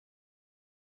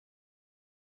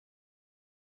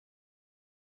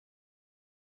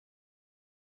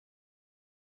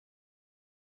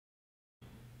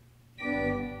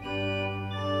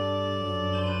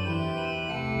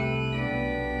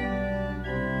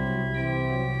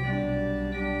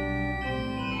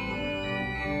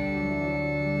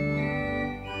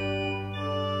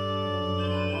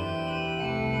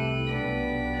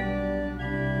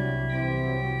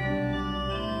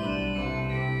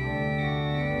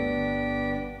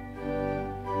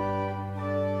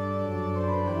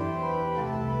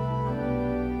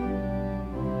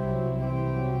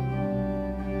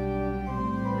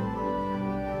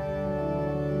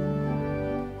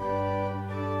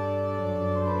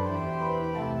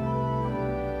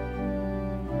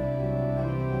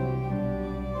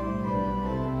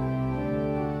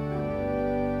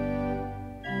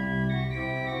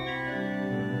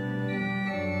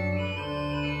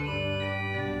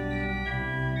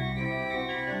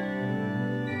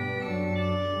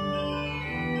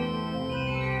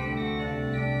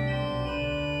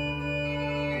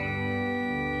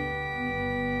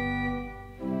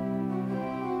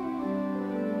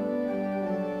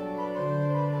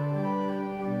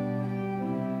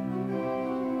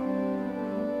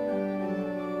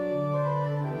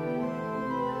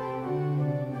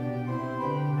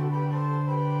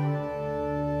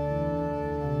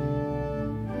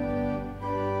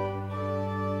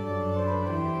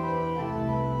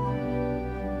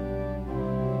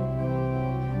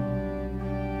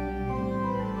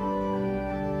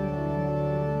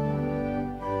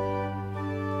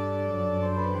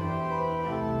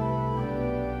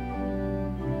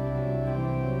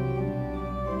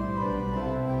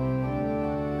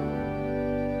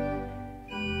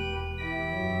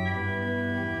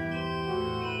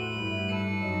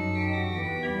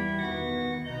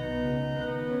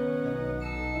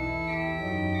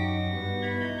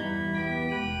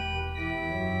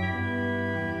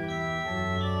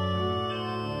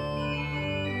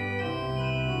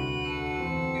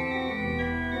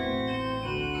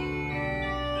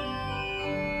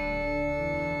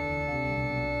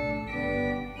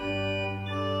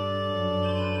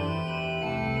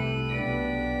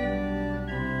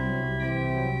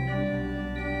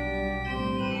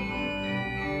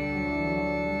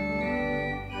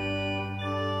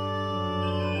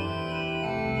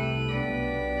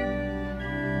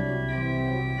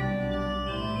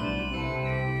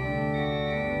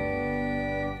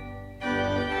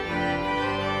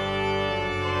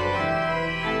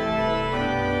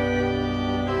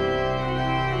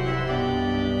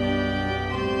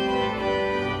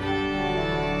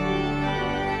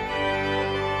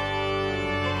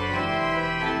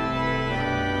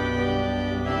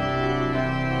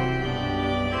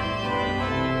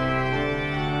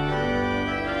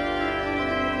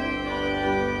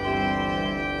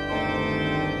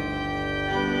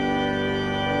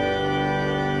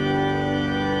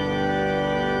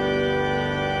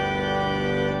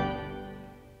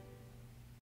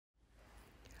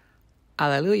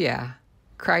Alleluia.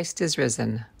 Christ is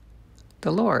risen.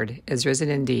 The Lord is risen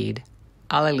indeed.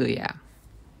 Alleluia.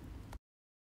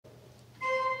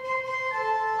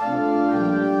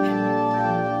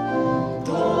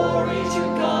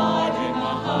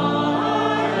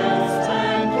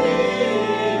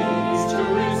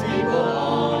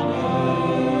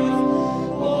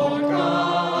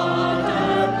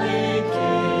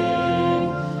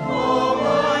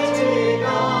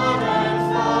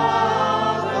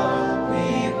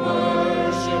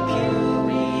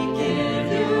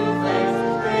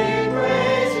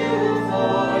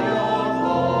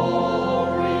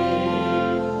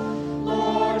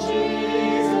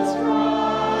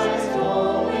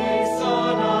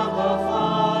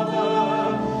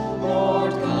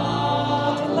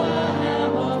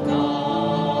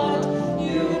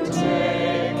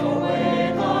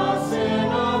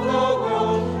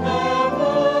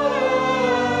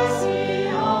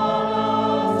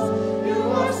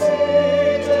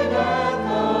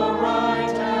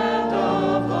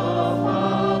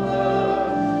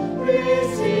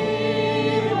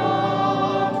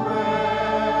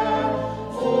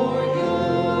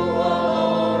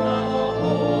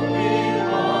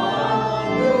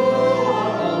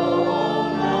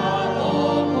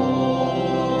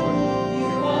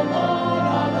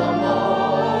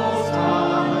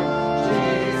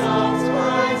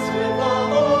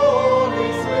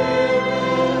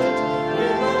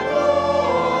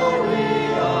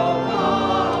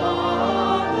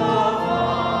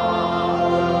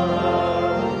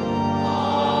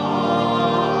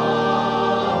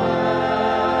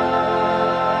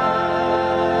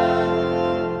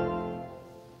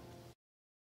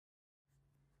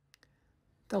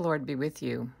 The Lord be with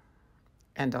you,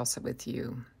 and also with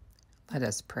you. Let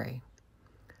us pray.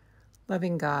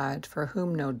 Loving God, for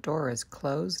whom no door is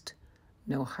closed,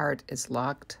 no heart is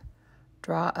locked,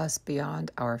 draw us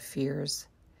beyond our fears.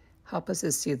 Help us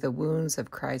to see the wounds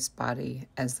of Christ's body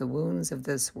as the wounds of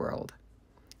this world.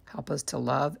 Help us to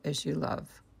love as you love,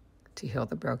 to heal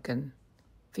the broken,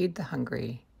 feed the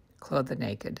hungry, clothe the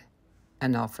naked,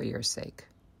 and all for your sake.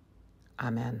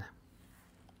 Amen.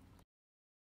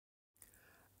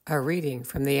 A reading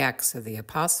from the Acts of the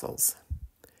Apostles.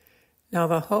 Now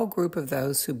the whole group of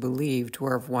those who believed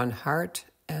were of one heart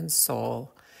and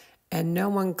soul, and no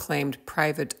one claimed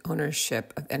private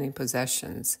ownership of any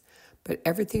possessions, but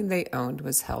everything they owned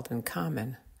was held in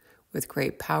common. With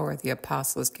great power the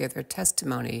apostles gave their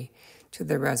testimony to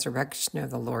the resurrection of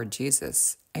the Lord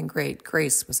Jesus, and great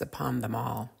grace was upon them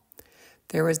all.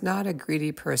 There was not a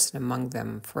greedy person among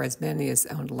them, for as many as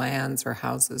owned lands or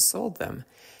houses sold them,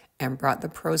 and brought the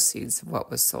proceeds of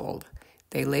what was sold.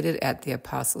 They laid it at the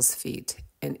apostles' feet,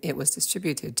 and it was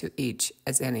distributed to each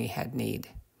as any had need.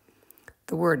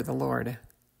 The word of the Lord.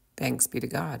 Thanks be to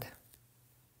God.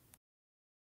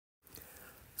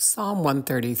 Psalm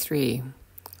 133.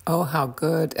 Oh, how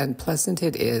good and pleasant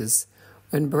it is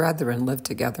when brethren live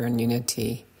together in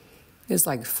unity. It is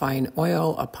like fine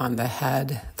oil upon the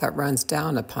head that runs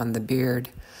down upon the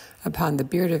beard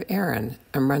of Aaron,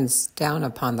 and runs down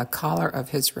upon the collar of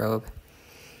his robe.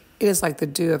 It is like the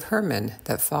dew of Hermon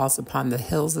that falls upon the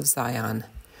hills of Zion,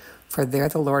 for there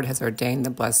the Lord has ordained the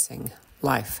blessing,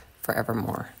 life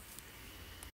forevermore.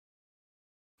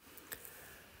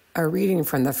 A reading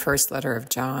from the first letter of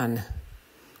John.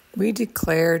 We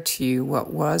declare to you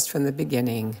what was from the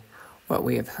beginning, what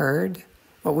we have heard,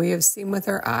 what we have seen with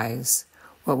our eyes,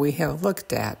 what we have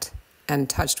looked at and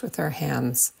touched with our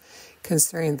hands,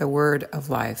 concerning the word of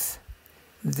life.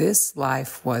 This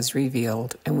life was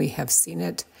revealed, and we have seen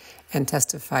it and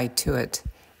testified to it,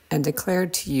 and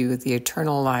declared to you the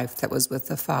eternal life that was with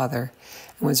the Father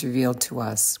and was revealed to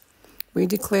us. We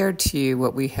declare to you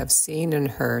what we have seen and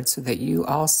heard, so that you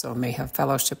also may have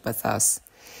fellowship with us.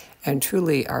 And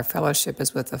truly our fellowship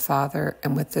is with the Father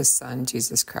and with His Son,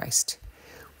 Jesus Christ.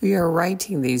 We are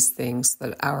writing these things so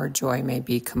that our joy may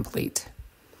be complete.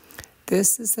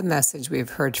 This is the message we have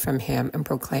heard from him and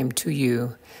proclaimed to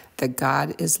you, that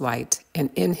God is light, and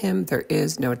in him there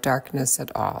is no darkness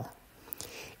at all.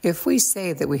 If we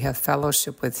say that we have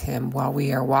fellowship with him while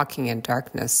we are walking in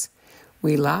darkness,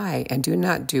 we lie and do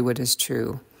not do what is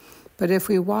true. But if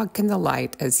we walk in the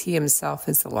light as he himself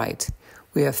is the light,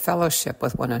 we have fellowship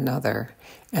with one another,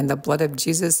 and the blood of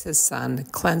Jesus his Son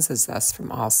cleanses us from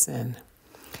all sin.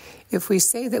 If we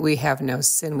say that we have no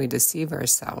sin, we deceive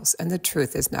ourselves, and the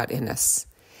truth is not in us.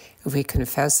 If we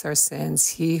confess our sins,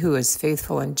 he who is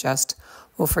faithful and just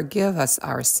will forgive us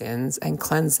our sins and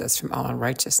cleanse us from all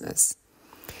unrighteousness.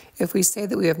 If we say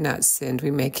that we have not sinned,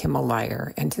 we make him a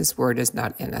liar, and his word is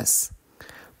not in us.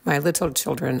 My little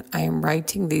children, I am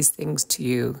writing these things to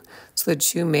you so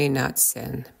that you may not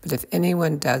sin. But if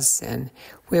anyone does sin,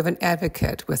 we have an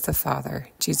advocate with the Father,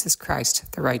 Jesus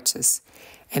Christ the righteous,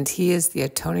 and he is the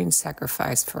atoning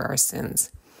sacrifice for our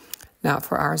sins, not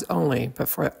for ours only,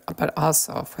 but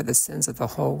also for the sins of the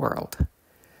whole world.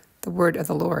 The word of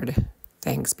the Lord.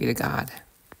 Thanks be to God.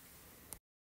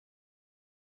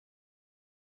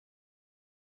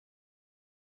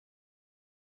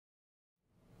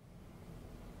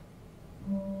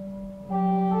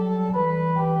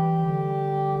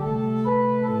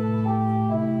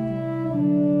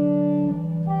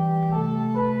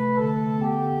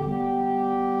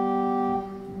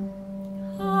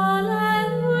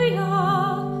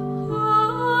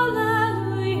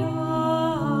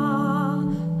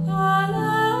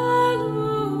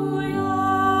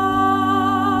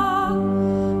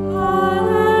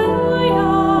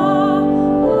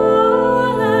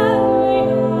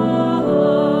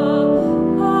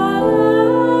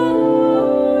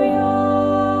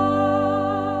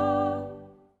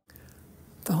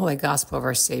 The Holy Gospel of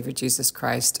our Savior Jesus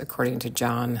Christ according to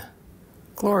John.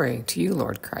 Glory to you,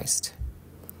 Lord Christ.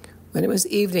 When it was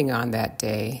evening on that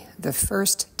day, the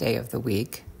first day of the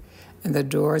week, and the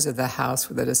doors of the house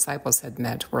where the disciples had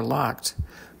met were locked,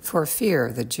 for fear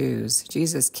of the Jews,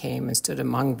 Jesus came and stood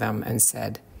among them and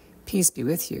said, "Peace be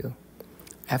with you."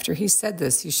 After he said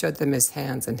this, he showed them his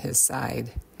hands and his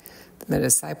side. Then the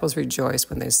disciples rejoiced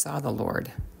when they saw the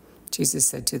Lord. Jesus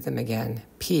said to them again,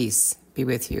 "Peace be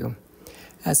with you.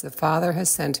 As the Father has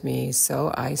sent me,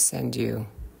 so I send you."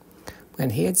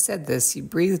 When he had said this, he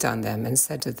breathed on them and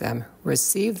said to them,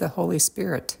 "Receive the Holy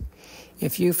Spirit.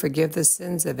 If you forgive the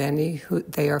sins of any,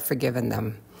 they are forgiven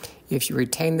them. If you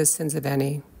retain the sins of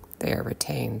any, they are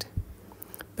retained."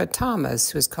 But Thomas,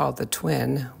 who is called the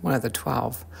twin, one of the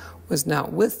 12, was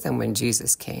not with them when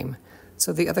Jesus came.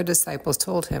 So the other disciples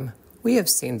told him, "We have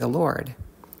seen the Lord."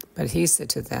 But he said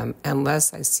to them,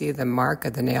 "Unless I see the mark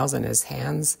of the nails in his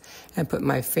hands, and put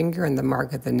my finger in the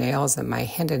mark of the nails and my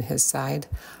hand in his side,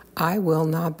 I will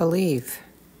not believe."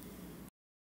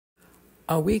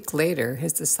 A week later,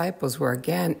 his disciples were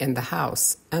again in the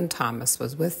house, and Thomas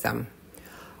was with them.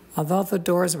 Although the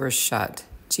doors were shut,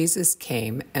 Jesus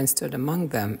came and stood among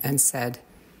them and said,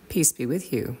 "Peace be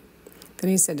with you." Then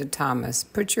he said to Thomas,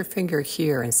 "Put your finger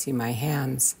here and see my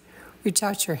hands. Reach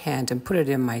out your hand and put it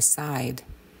in my side.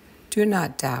 Do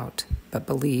not doubt, but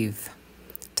believe."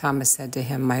 Thomas said to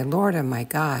him, "My Lord and my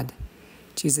God."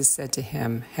 Jesus said to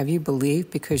him, "Have you believed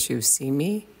because you've seen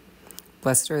me?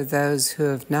 Blessed are those who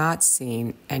have not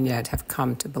seen and yet have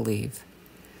come to believe."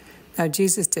 Now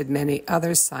Jesus did many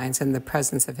other signs in the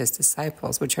presence of his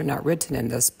disciples, which are not written in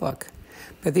this book.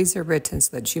 But these are written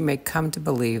so that you may come to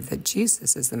believe that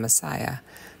Jesus is the Messiah,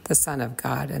 the Son of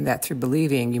God, and that through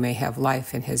believing you may have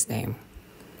life in his name.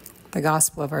 The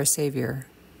Gospel of our Savior.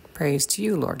 Praise to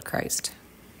you, Lord Christ.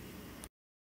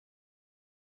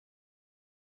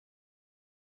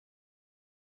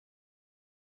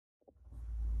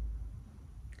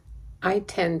 I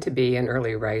tend to be an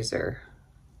early riser.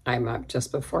 I'm up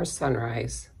just before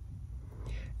sunrise.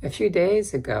 A few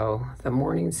days ago, the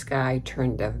morning sky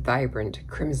turned a vibrant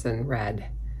crimson red.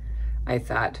 I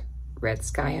thought, red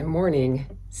sky in morning,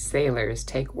 sailors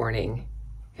take warning.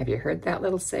 Have you heard that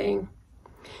little saying?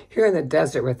 Here in the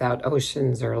desert without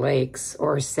oceans or lakes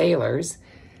or sailors,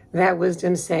 that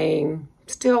wisdom saying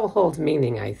still holds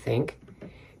meaning, I think,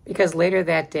 because later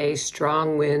that day,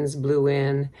 strong winds blew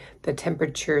in, the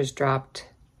temperatures dropped,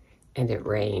 and it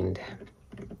rained.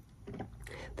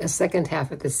 The second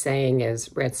half of the saying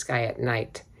is red sky at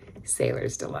night,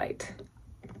 sailor's delight.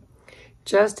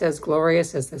 Just as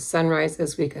glorious as the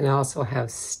sunrises, we can also have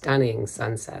stunning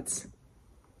sunsets.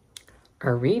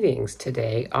 Our readings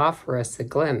today offer us a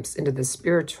glimpse into the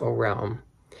spiritual realm,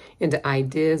 into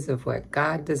ideas of what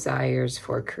God desires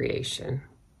for creation.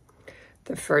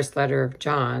 The first letter of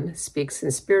John speaks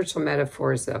in spiritual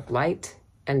metaphors of light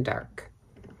and dark.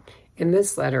 In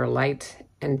this letter, light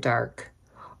and dark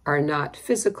are not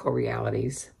physical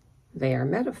realities, they are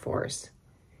metaphors.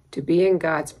 To be in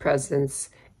God's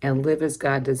presence and live as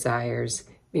God desires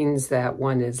means that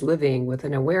one is living with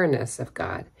an awareness of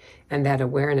God, and that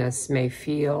awareness may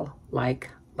feel like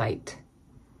light,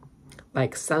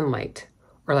 like sunlight,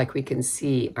 or like we can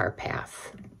see our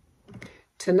path.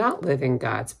 To not live in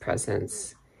God's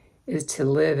presence is to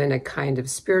live in a kind of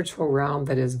spiritual realm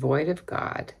that is void of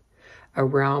God, a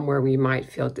realm where we might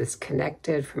feel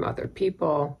disconnected from other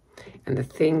people and the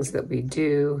things that we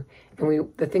do,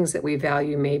 and the things that we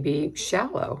value may be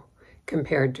shallow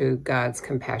compared to God's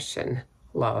compassion,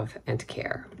 love, and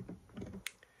care.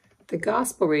 The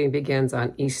gospel reading begins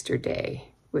on Easter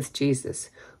Day with Jesus,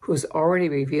 who's already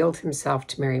revealed himself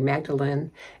to Mary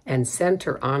Magdalene and sent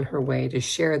her on her way to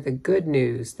share the good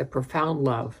news, the profound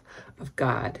love of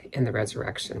God in the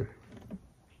resurrection.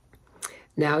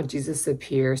 Now Jesus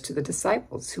appears to the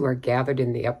disciples who are gathered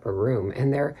in the upper room,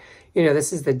 and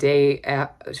this is the day,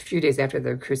 a few days after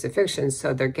the crucifixion,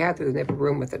 so they're gathered in the upper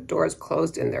room with the doors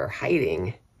closed and they're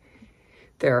hiding.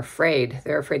 They're afraid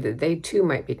that they too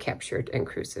might be captured and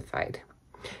crucified.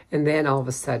 And then all of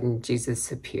a sudden,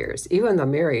 Jesus appears. Even though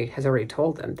Mary has already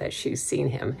told them that she's seen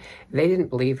him, they didn't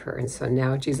believe her. And so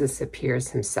now Jesus appears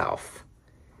himself.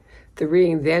 The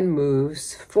reading then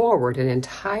moves forward an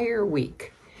entire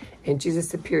week. And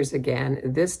Jesus appears again,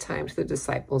 this time to the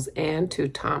disciples and to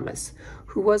Thomas,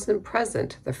 who wasn't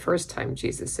present the first time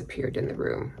Jesus appeared in the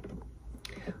room.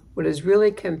 What is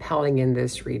really compelling in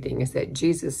this reading is that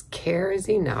Jesus cares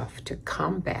enough to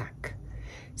come back,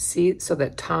 so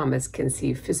that Thomas can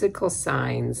see physical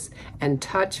signs and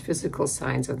touch physical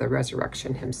signs of the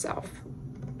resurrection himself.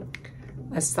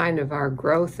 A sign of our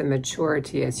growth and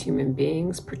maturity as human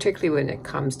beings, particularly when it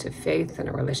comes to faith and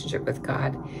a relationship with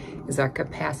God, is our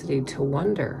capacity to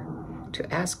wonder,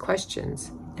 to ask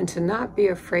questions, and to not be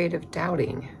afraid of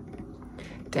doubting.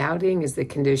 Doubting is the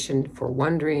condition for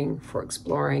wondering, for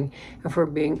exploring, and for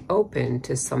being open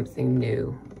to something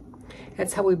new.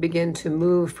 That's how we begin to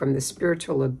move from the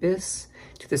spiritual abyss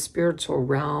to the spiritual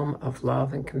realm of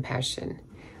love and compassion.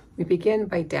 We begin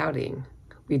by doubting.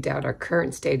 We doubt our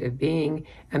current state of being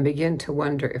and begin to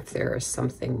wonder if there is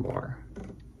something more.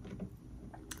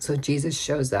 So Jesus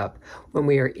shows up when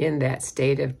we are in that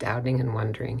state of doubting and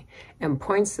wondering and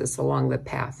points us along the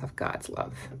path of God's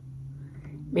love.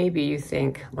 Maybe you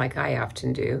think, like I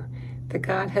often do, that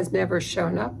God has never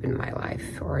shown up in my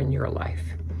life or in your life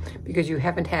because you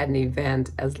haven't had an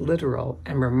event as literal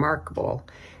and remarkable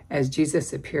as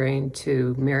Jesus appearing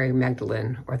to Mary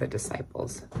Magdalene or the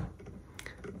disciples.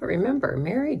 But remember,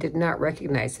 Mary did not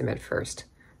recognize him at first,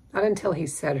 not until he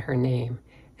said her name,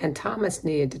 and Thomas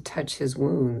needed to touch his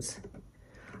wounds.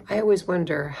 I always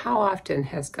wonder, how often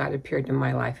has God appeared in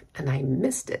my life and I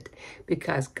missed it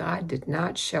because God did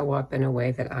not show up in a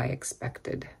way that I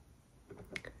expected?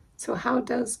 So how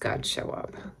does God show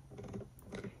up?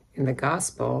 In the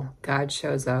gospel, God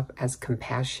shows up as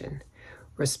compassion,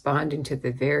 responding to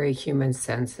the very human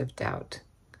sense of doubt.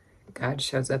 God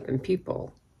shows up in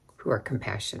people who are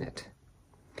compassionate.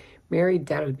 Mary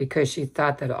doubted because she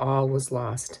thought that all was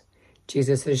lost.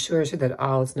 Jesus assures her that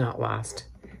all is not lost.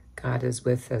 God is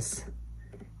with us.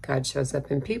 God shows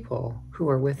up in people who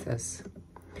are with us.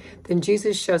 Then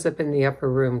Jesus shows up in the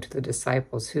upper room to the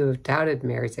disciples who have doubted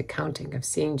Mary's accounting of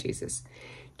seeing Jesus.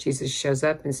 Jesus shows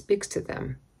up and speaks to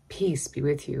them. Peace be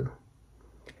with you.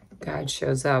 God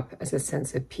shows up as a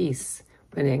sense of peace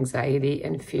when anxiety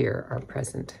and fear are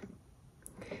present.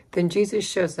 Then Jesus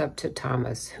shows up to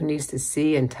Thomas, who needs to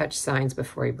see and touch signs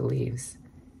before he believes.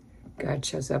 God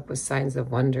shows up with signs of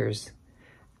wonders,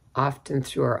 often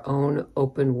through our own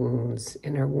open wounds.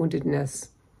 In our woundedness,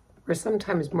 we're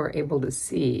sometimes more able to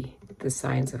see the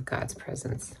signs of God's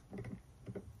presence.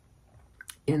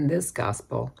 In this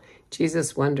gospel,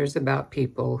 Jesus wonders about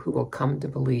people who will come to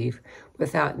believe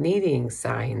without needing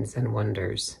signs and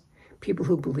wonders. People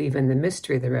who believe in the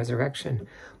mystery of the resurrection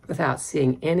without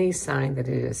seeing any sign that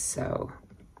it is so.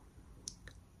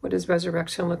 What does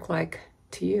resurrection look like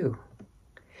to you?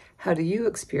 How do you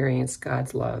experience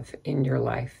God's love in your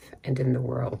life and in the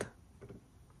world?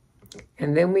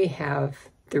 And then we have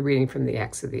the reading from the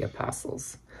Acts of the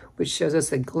Apostles, which shows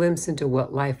us a glimpse into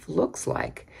what life looks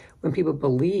like when people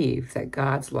believe that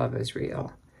God's love is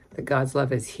real, that God's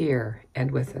love is here and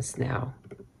with us now.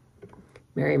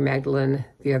 Mary Magdalene,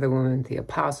 the other woman, the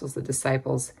apostles, the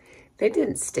disciples, they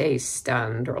didn't stay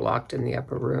stunned or locked in the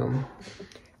upper room.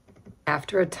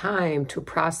 After a time to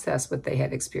process what they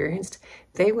had experienced,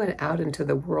 they went out into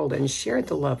the world and shared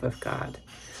the love of God.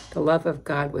 The love of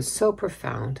God was so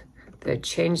profound that it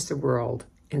changed the world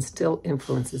and still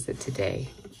influences it today.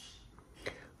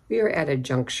 We are at a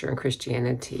juncture in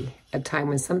Christianity, a time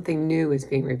when something new is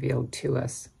being revealed to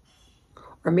us.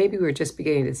 Or maybe we're just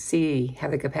beginning to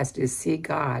have the capacity to see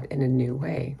God in a new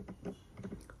way.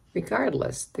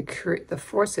 Regardless, the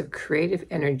force of creative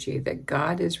energy that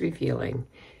God is revealing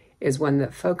is one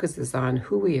that focuses on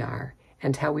who we are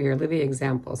and how we are living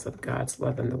examples of God's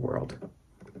love in the world.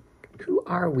 Who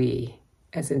are we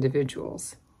as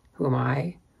individuals? Who am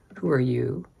I? Who are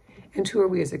you? And who are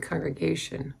we as a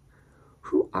congregation?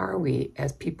 Who are we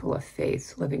as people of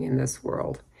faith living in this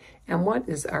world? And what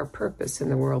is our purpose in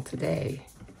the world today?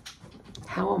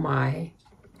 How am I?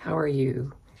 How are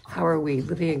you? How are we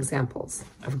living examples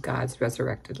of God's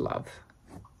resurrected love?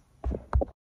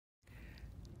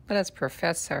 Let us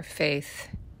profess our faith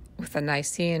with the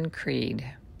Nicene Creed.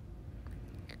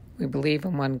 We believe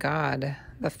in one God,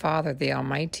 the Father, the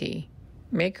Almighty,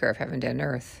 maker of heaven and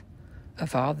earth,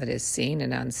 of all that is seen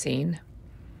and unseen.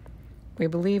 We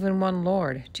believe in one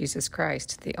Lord, Jesus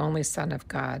Christ, the only Son of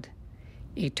God,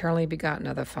 eternally begotten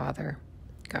of the Father,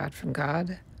 God from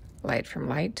God, light from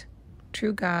light,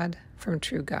 true God from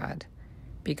true God,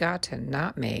 begotten,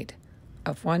 not made,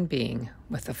 of one being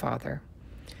with the Father.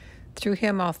 Through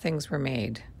him all things were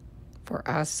made. For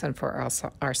us and for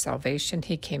our salvation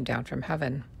he came down from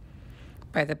heaven.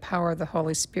 By the power of the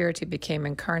Holy Spirit he became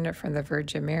incarnate from the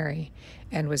Virgin Mary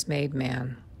and was made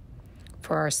man.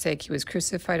 For our sake he was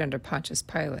crucified under Pontius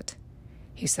Pilate.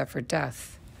 He suffered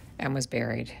death and was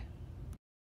buried.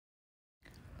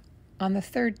 On the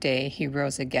third day he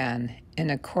rose again in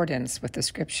accordance with the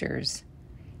Scriptures.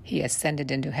 He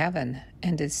ascended into heaven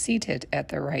and is seated at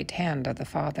the right hand of the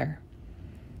Father.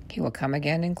 He will come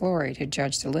again in glory to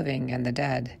judge the living and the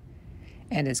dead,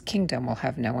 and his kingdom will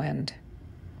have no end.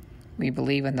 We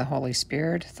believe in the Holy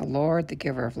Spirit, the Lord, the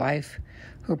giver of life,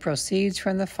 who proceeds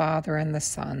from the Father and the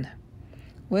Son.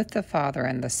 With the Father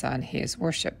and the Son he is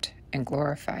worshipped and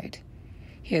glorified.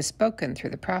 He has spoken through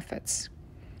the prophets.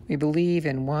 We believe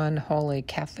in one holy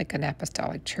Catholic and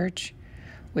Apostolic Church.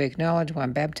 We acknowledge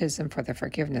one baptism for the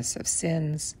forgiveness of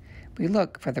sins. We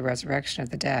look for the resurrection of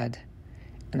the dead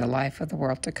and the life of the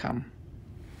world to come.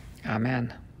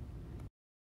 Amen.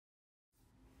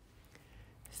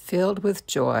 Filled with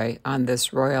joy on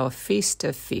this royal feast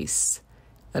of feasts,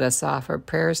 let us offer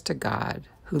prayers to God,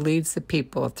 who leads the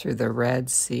people through the Red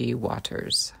Sea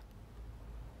waters.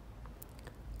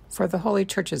 For the holy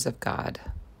churches of God,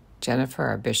 Jennifer,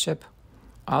 our bishop,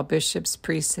 all bishops,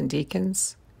 priests, and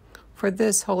deacons, for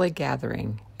this holy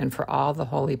gathering, and for all the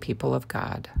holy people of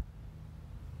God.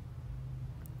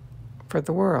 For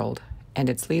the world and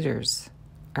its leaders,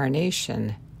 our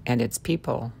nation and its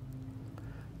people,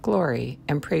 glory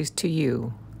and praise to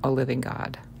you, O living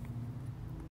God.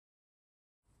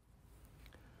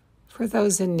 For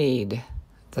those in need,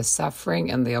 the suffering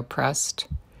and the oppressed,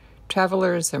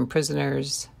 travelers and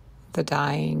prisoners, the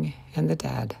dying and the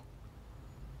dead.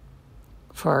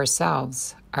 For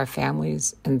ourselves, our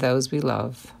families, and those we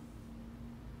love.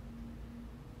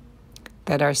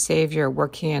 That our Savior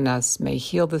working in us may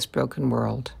heal this broken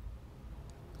world.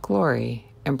 Glory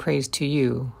and praise to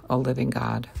you, O living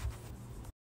God.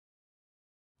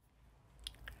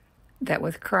 That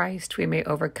with Christ we may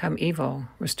overcome evil,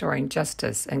 restoring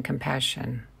justice and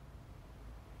compassion.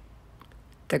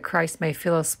 That Christ may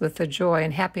fill us with the joy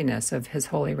and happiness of his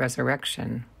holy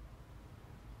resurrection.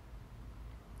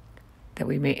 That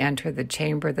we may enter the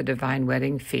chamber of the divine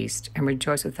wedding feast and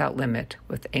rejoice without limit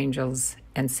with angels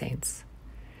and saints.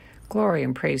 Glory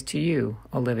and praise to you,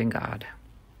 O living God.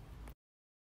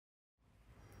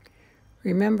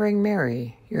 Remembering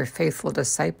Mary, your faithful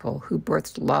disciple who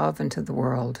birthed love into the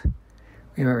world,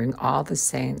 remembering all the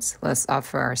saints, let us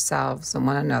offer ourselves and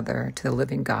one another to the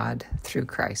living God through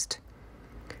Christ.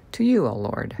 To you, O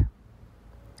Lord.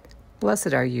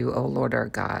 Blessed are you, O Lord our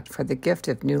God, for the gift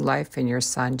of new life in your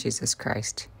Son, Jesus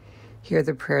Christ. Hear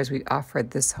the prayers we offer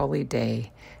this holy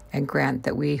day, and grant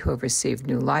that we who have received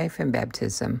new life in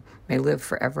baptism may live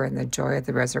forever in the joy of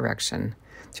the resurrection,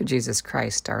 through Jesus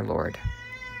Christ our Lord.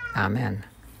 Amen.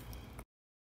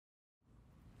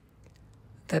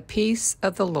 The peace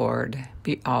of the Lord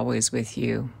be always with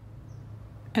you,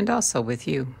 and also with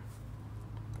you.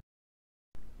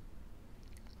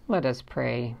 Let us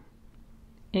pray.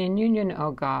 In union,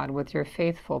 O God, with your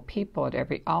faithful people at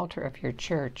every altar of your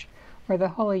church, where the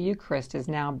Holy Eucharist is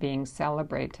now being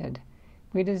celebrated,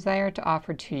 we desire to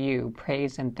offer to you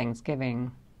praise and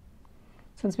thanksgiving.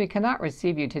 Since we cannot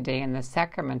receive you today in the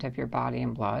sacrament of your body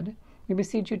and blood, we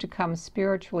beseech you to come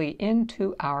spiritually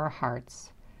into our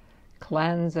hearts.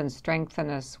 Cleanse and strengthen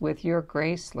us with your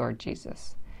grace, Lord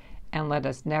Jesus, and let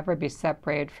us never be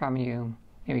separated from you.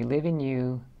 May we live in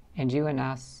you, and you in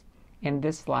us, in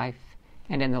this life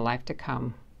and in the life to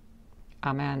come.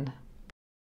 Amen.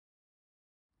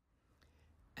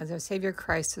 As our Savior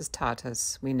Christ has taught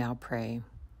us, we now pray.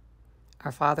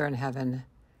 Our Father in heaven,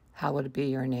 hallowed be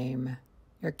your name.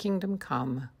 Your kingdom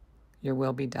come, your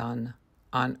will be done,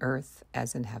 on earth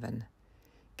as in heaven.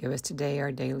 Give us today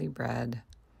our daily bread.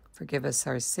 Forgive us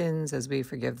our sins as we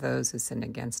forgive those who sin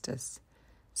against us.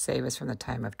 Save us from the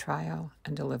time of trial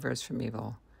and deliver us from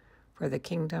evil. For the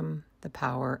kingdom, the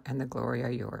power, and the glory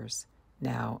are yours,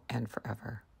 now and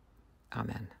forever.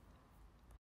 Amen.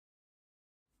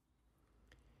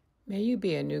 May you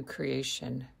be a new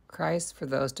creation, Christ for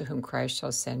those to whom Christ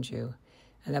shall send you,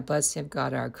 and the blessing of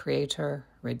God our Creator,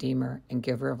 Redeemer, and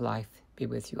Giver of life be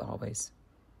with you always.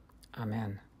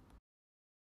 Amen.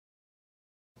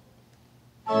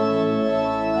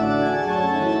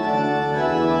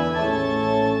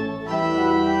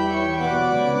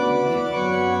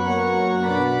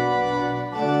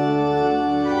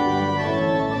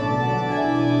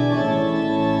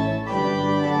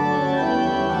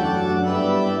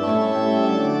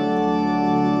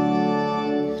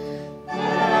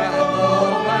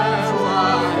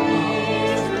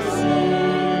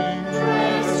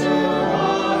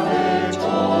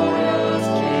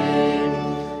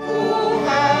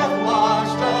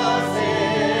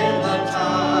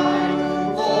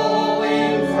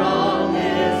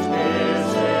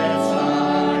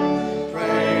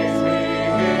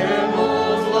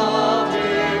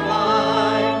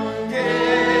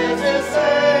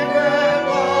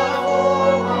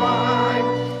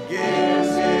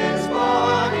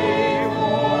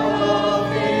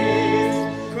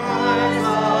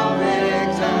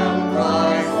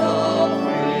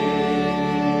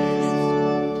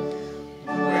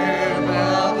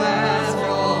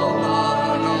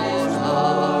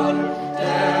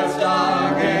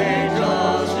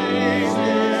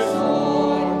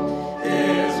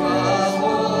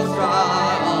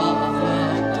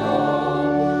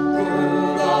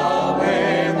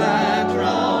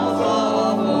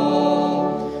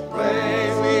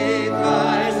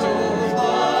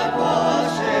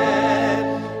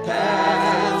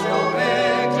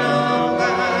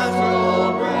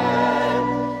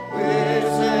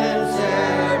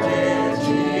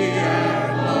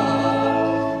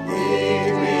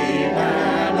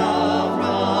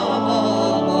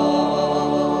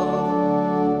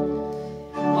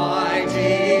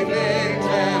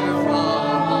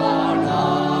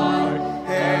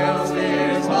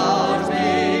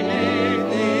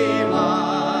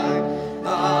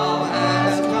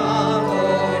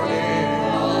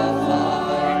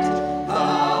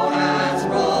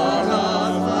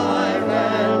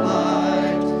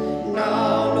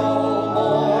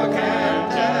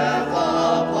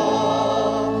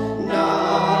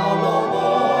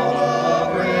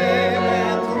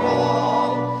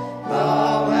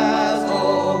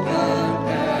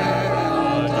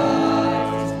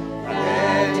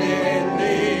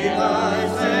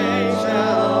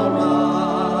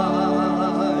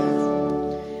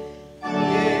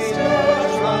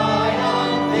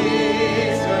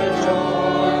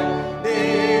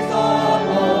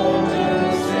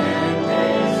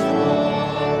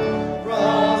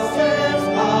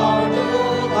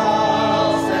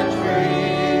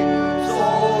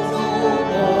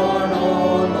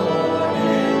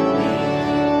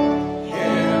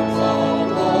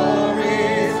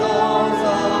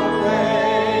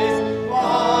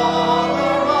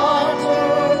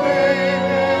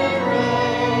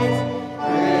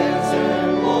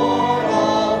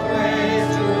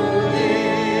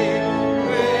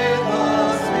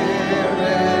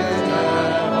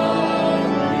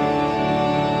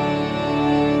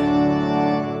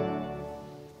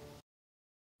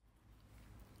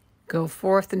 Go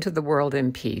forth into the world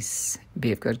in peace.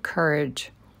 Be of good courage.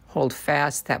 Hold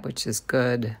fast that which is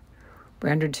good.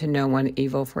 Render to no one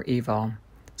evil for evil.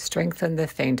 Strengthen the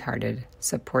faint-hearted.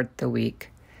 Support the weak.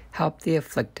 Help the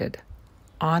afflicted.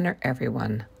 Honor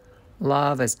everyone.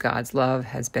 Love as God's love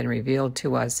has been revealed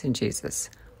to us in Jesus.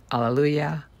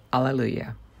 Alleluia,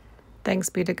 alleluia. Thanks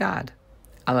be to God.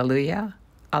 Alleluia,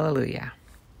 alleluia.